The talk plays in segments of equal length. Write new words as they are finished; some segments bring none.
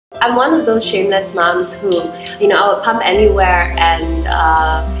I'm one of those shameless moms who, I would pump anywhere and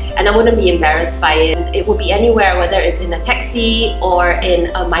I wouldn't be embarrassed by it. It would be anywhere, whether it's in a taxi or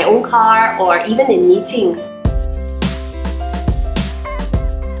in my own car or even in meetings.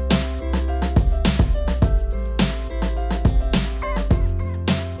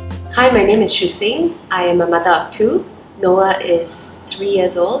 Hi, my name is SHUXIN. I am a mother of two. Noah is 3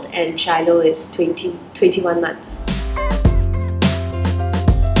 years old and Shiloh is 21 months.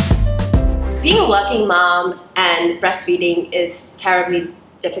 Being a working mom and breastfeeding is terribly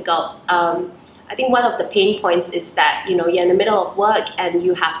difficult. I think one of the pain points is that you're in the middle of work and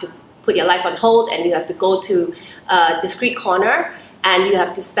you have to put your life on hold and you have to go to a discreet corner and you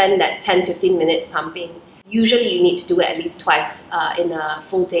have to spend that 10-15 minutes pumping. Usually you need to do it at least twice in a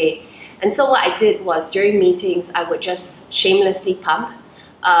full day. And so what I did was during meetings I would just shamelessly pump.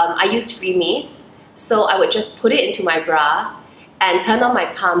 I used freebies, so I would just put it into my bra and turn on my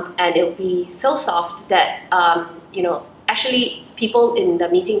pump, and it would be so soft that actually people in the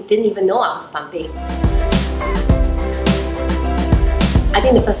meeting didn't even know I was pumping. I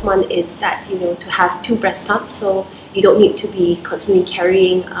think the first one is that to have 2 breast pumps, so you don't need to be constantly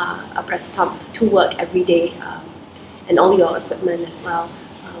carrying a breast pump to work every day, and all your equipment as well.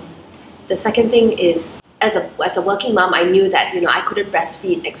 The second thing is, as a working mom, I knew that I couldn't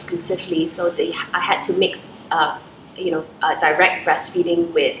breastfeed exclusively, so I had to mix direct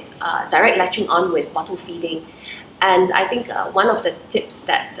breastfeeding with direct latching on with bottle feeding. And I think one of the tips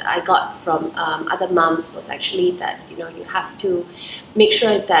that I got from other moms was actually that you have to make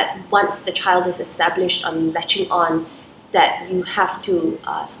sure that once the child is established on latching on, that you have to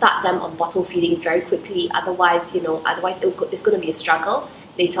start them on bottle feeding very quickly. Otherwise, it's going to be a struggle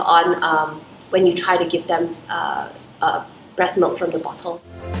later on when you try to give them breast milk from the bottle.